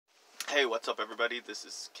Hey, what's up everybody? This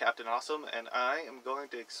is Captain Awesome, and I am going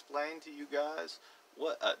to explain to you guys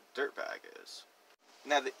what a dirtbag is.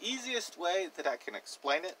 Now, the easiest way that I can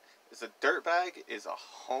explain it is a dirtbag is a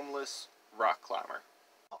homeless rock climber.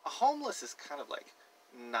 A homeless is kind of like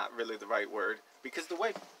not really the right word, because the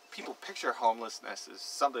way people picture homelessness is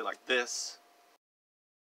something like this.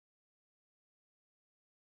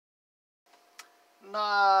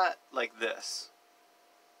 Not like this.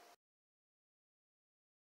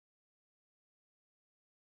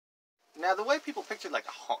 Now, the way people picture like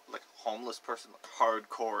a homeless person, like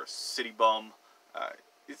hardcore city bum,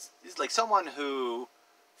 is like someone who,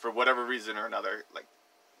 for whatever reason or another, like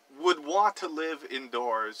would want to live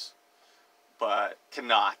indoors, but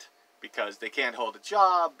cannot because they can't hold a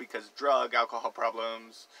job, because drug, alcohol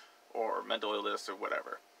problems, or mental illness or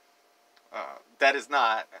whatever. That is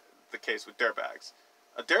not the case with dirtbags.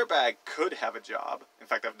 A dirtbag could have a job. In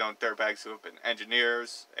fact, I've known dirtbags who have been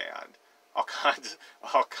engineers and all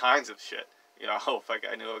kinds of shit. You know, like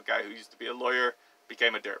I knew a guy who used to be a lawyer,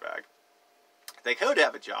 became a dirtbag. They could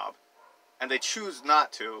have a job, and they choose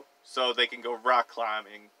not to, so they can go rock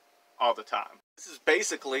climbing all the time. This is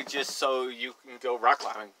basically just so you can go rock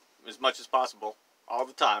climbing as much as possible, all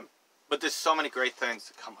the time. But there's so many great things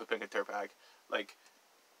that come with being a dirtbag. Like,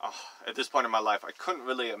 at this point in my life, I couldn't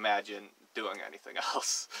really imagine doing anything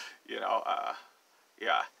else. You know,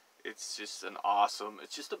 yeah. It's just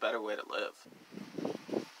it's just a better way to live.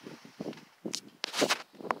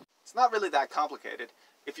 It's not really that complicated.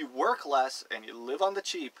 If you work less and you live on the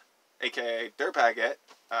cheap, aka dirtbag it,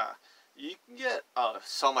 you can get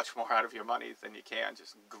so much more out of your money than you can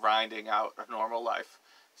just grinding out a normal life.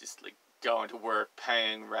 Just like going to work,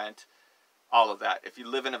 paying rent, all of that. If you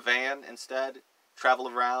live in a van instead, travel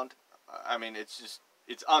around, I mean, it's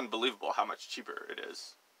unbelievable how much cheaper it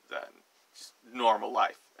is than just normal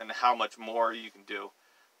life, and how much more you can do.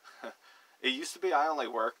 It used to be I only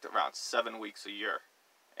worked around 7 weeks a year,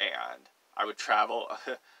 and I would travel.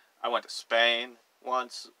 I went to Spain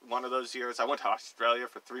once, one of those years. I went to Australia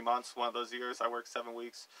for 3 months, one of those years. I worked 7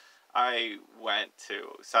 weeks. I went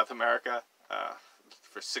to South America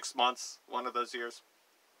for 6 months, one of those years.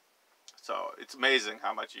 So it's amazing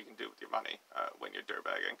how much you can do with your money when you're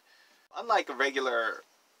dirtbagging. Unlike a regular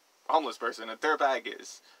homeless person, a dirtbag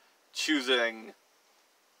is choosing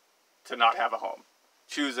to not have a home,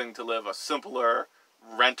 choosing to live a simpler,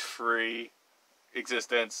 rent-free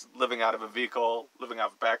existence, living out of a vehicle, living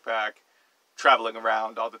out of a backpack, traveling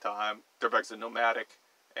around all the time. Dirtbags are nomadic,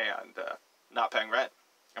 and not paying rent,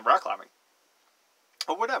 and rock climbing.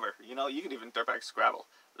 Or whatever, you know, you can even dirtbag Scrabble.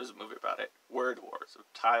 There's a movie about it. Word Wars of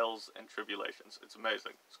Tiles and Tribulations. It's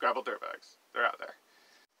amazing. Scrabble dirtbags. They're out there.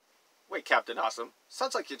 Wait, Captain Awesome.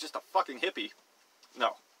 Sounds like you're just a fucking hippie.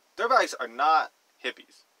 No. Dirtbags are not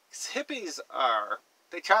hippies. Hippies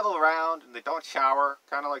they travel around and they don't shower,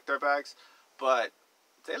 kind of like dirtbags, but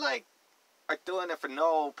they are doing it for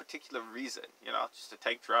no particular reason, you know, just to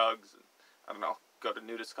take drugs and, I don't know, go to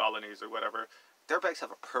nudist colonies or whatever. Dirtbags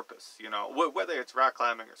have a purpose, you know, whether it's rock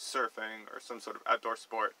climbing or surfing or some sort of outdoor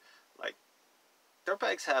sport. Like,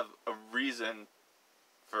 dirtbags have a reason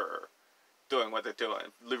for doing what they're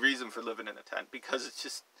doing, the reason for living in a tent, because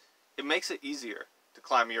it makes it easier to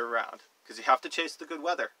climb year round, because you have to chase the good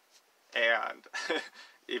weather. And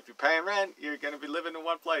if you're paying rent, you're going to be living in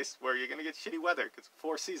one place where you're going to get shitty weather because of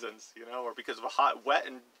 4 seasons, you know, or because of a hot, wet,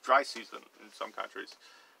 and dry season in some countries.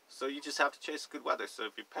 So you just have to chase good weather. So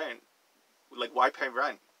if you're paying, like, why pay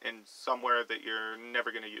rent in somewhere that you're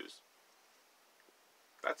never going to use?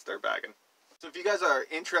 That's dirtbagging. So if you guys are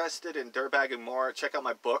interested in dirtbagging more, check out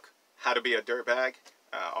my book, How to Be a Dirtbag.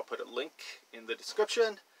 I'll put a link in the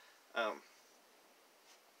description.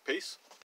 Peace.